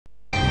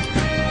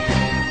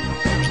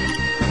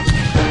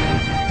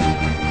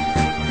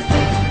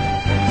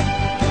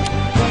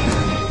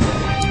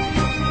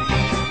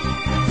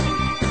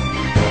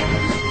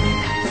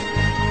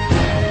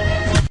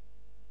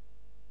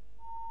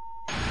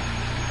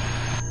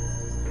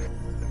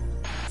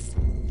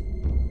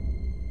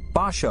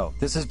Basho,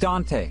 this is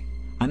Dante.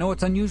 I know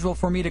it's unusual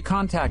for me to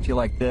contact you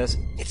like this.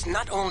 It's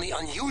not only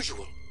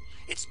unusual,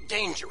 it's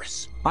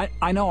dangerous.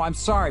 I know, I'm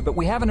sorry, but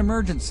we have an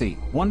emergency.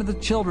 One of the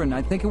children,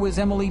 I think it was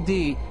Emily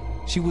D.,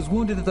 she was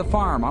wounded at the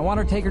farm. I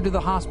want to take her to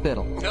the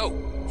hospital. No,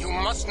 you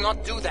must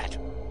not do that.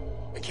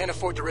 I can't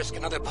afford to risk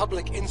another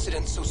public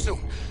incident so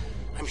soon.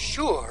 I'm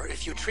sure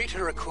if you treat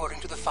her according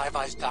to the Five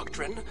Eyes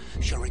Doctrine,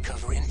 she'll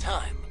recover in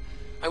time.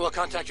 I will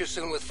contact you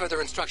soon with further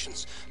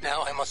instructions.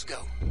 Now I must go.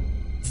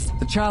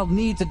 The child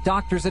needs a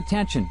doctor's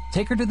attention.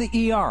 Take her to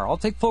the ER. I'll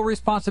take full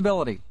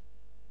responsibility.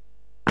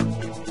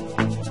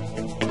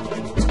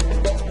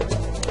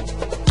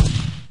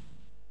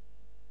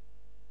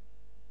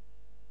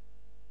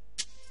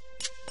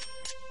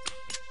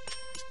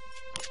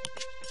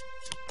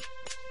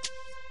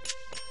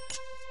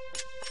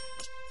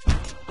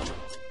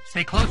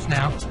 Stay close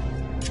now.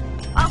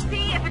 I'll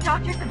see if a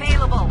doctor's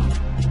available.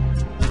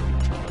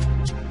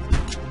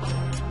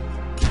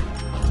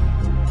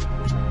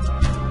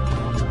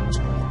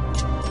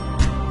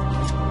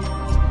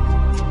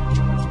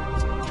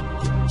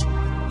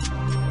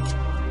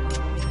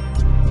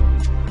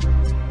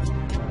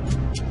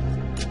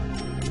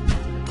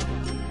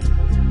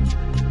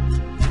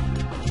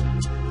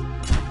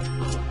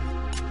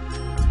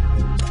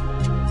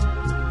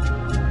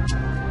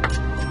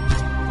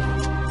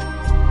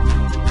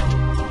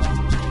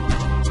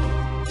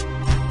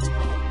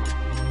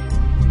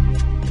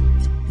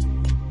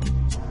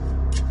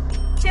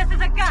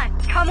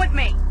 Come with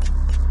me.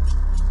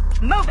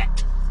 Move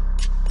it.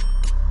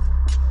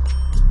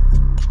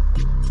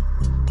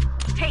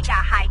 Take a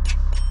hike.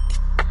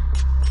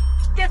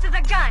 This is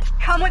a gun.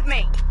 Come with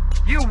me.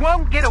 You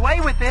won't get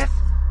away with this.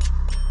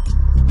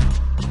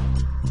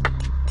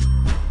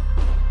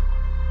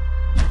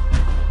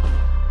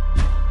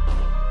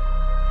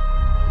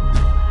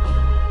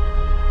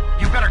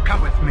 You better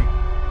come with me.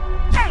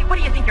 Hey, what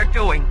do you think you're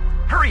doing?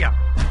 Hurry up.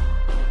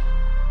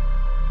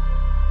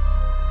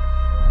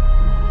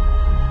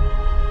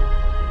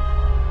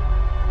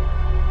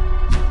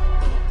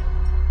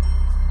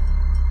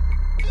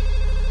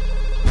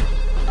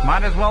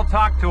 Might as well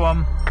talk to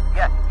him.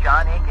 Yes,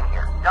 John Aiken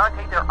here.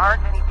 Dante, there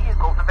aren't any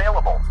vehicles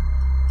available.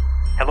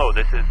 Hello,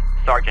 this is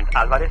Sergeant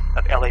Alvarez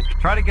of LA.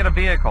 Try to get a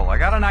vehicle. I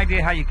got an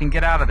idea how you can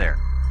get out of there.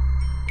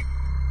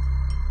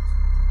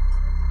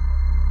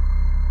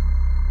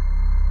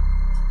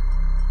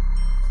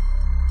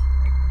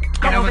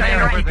 Get over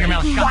there and keep your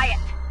mouth shut. Quiet.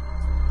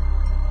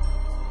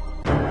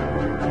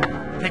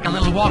 Take a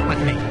little walk with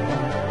me.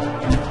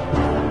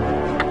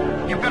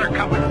 You better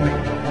come with me.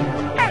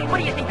 Hey, what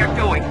do you think you're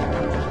doing?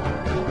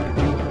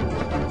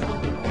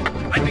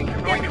 I think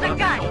you're going This to is a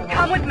gun.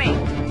 Come with me.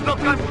 Look,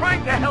 I'm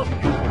trying to help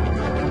you.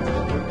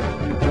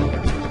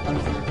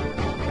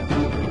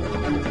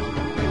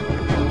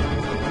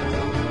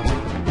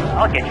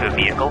 I'll get you a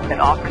vehicle. An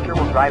officer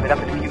will drive it up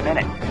in a few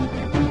minutes.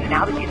 And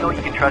now that you know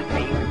you can trust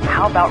me,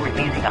 how about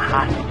releasing a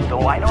hostage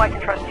so I know I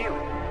can trust you?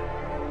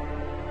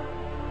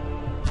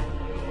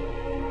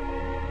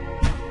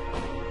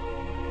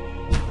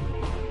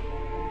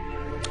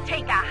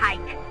 Take a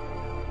hike.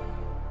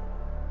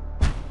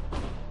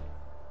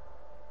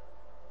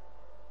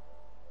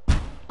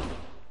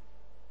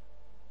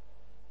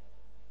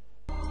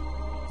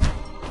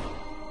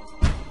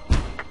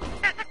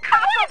 There's a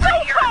cop over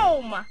here.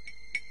 Home.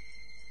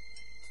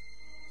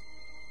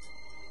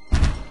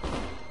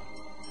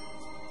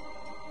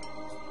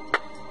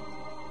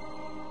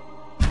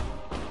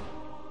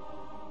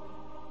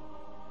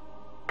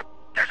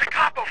 There's a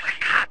cop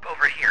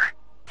over here.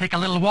 Take a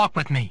little walk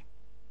with me.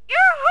 You're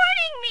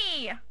hurting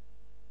me.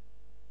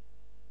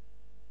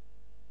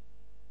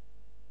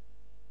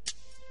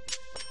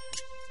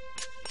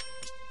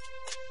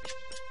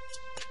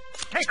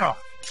 Take off.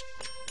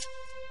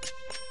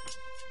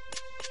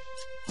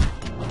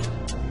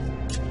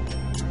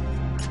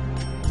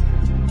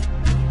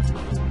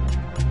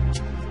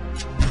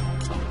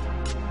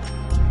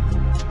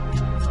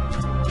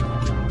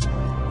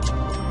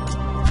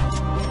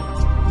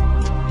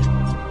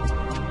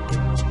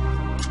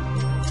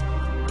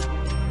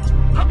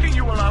 How can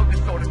you allow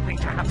this sort of thing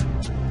to happen?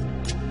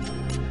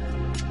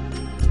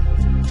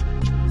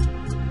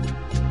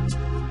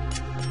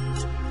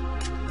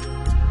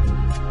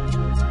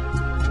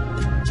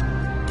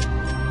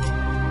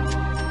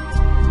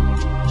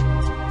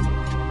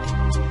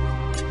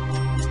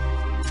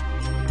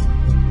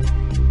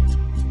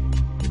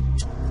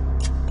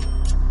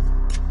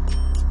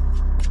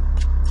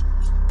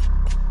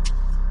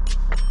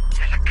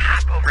 There's a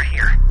cop over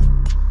here.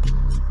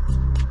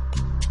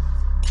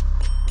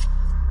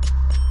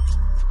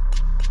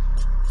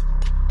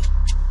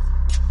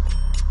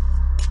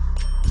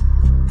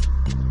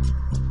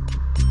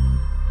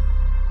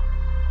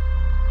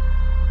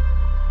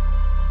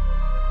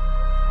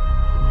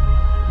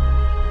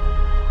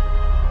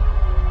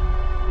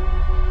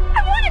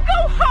 I want to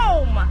go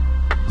home.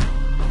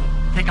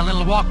 Take a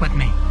little walk with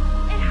me.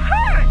 It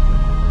hurts.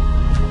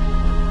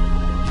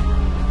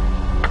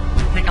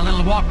 Take a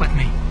little walk with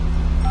me.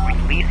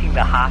 Releasing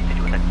the hostage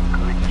was a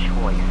good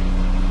choice.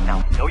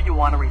 Now, I know you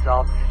want to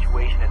resolve the situation.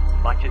 situation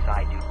as much as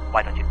I do.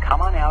 Why don't you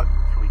come on out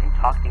so we can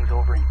talk things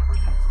over in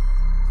person?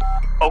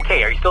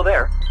 Okay, are you still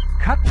there?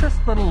 Cut this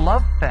little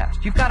love fest.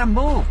 You've got to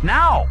move,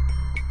 now!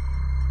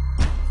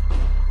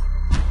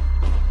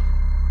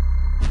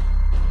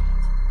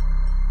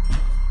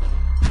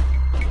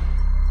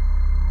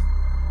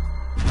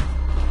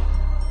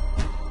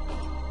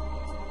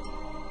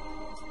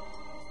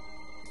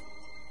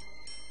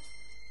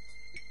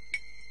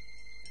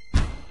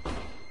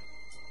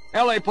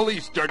 LA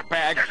police,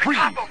 dirtbag. Freeze!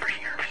 Cop over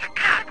here! There's a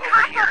cop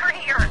over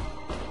here!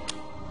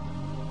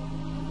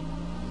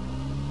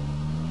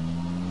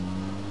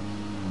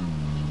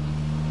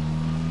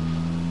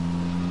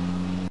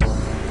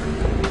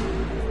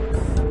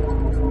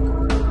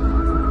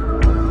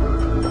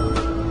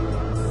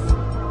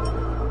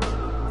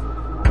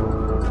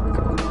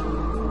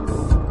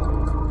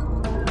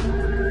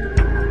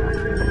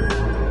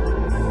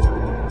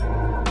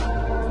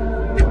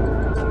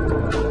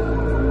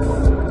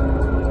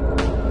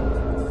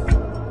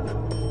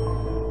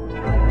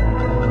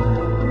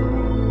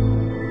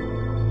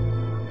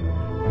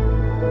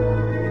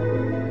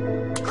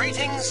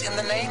 Greetings in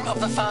the name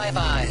of the Five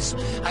Eyes.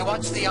 I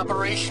watched the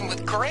operation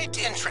with great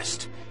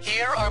interest.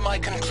 Here are my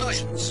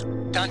conclusions.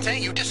 Dante,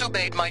 you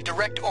disobeyed my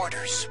direct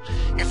orders.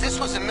 If this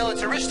was a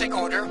militaristic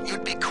order,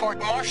 you'd be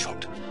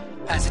court-martialed.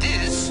 As it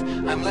is,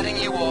 I'm letting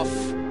you off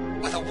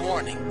with a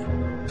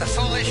warning. The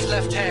foolish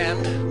left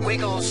hand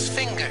wiggles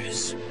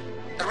fingers.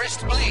 The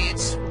wrist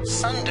bleeds,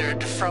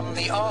 sundered from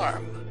the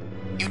arm.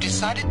 You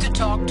decided to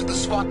talk to the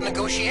SWAT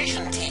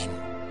negotiation team.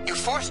 You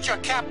forced your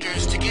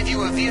captors to give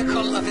you a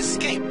vehicle of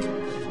escape.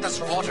 Does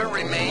water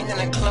remain in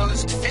a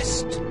closed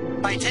fist?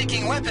 By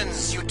taking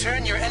weapons, you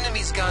turn your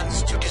enemy's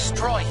guns to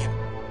destroy him.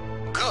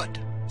 Good.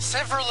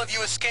 Several of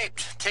you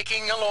escaped,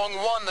 taking along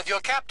one of your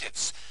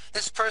captives.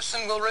 This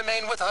person will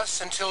remain with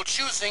us until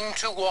choosing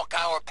to walk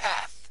our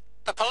path.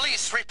 The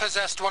police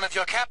repossessed one of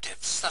your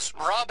captives, thus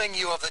robbing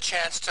you of the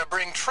chance to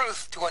bring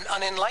truth to an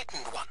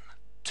unenlightened one.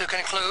 To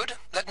conclude,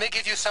 let me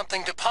give you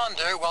something to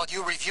ponder while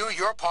you review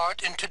your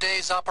part in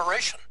today's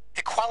operation.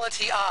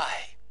 Equality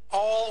Eye.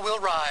 All will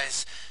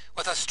rise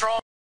with a strong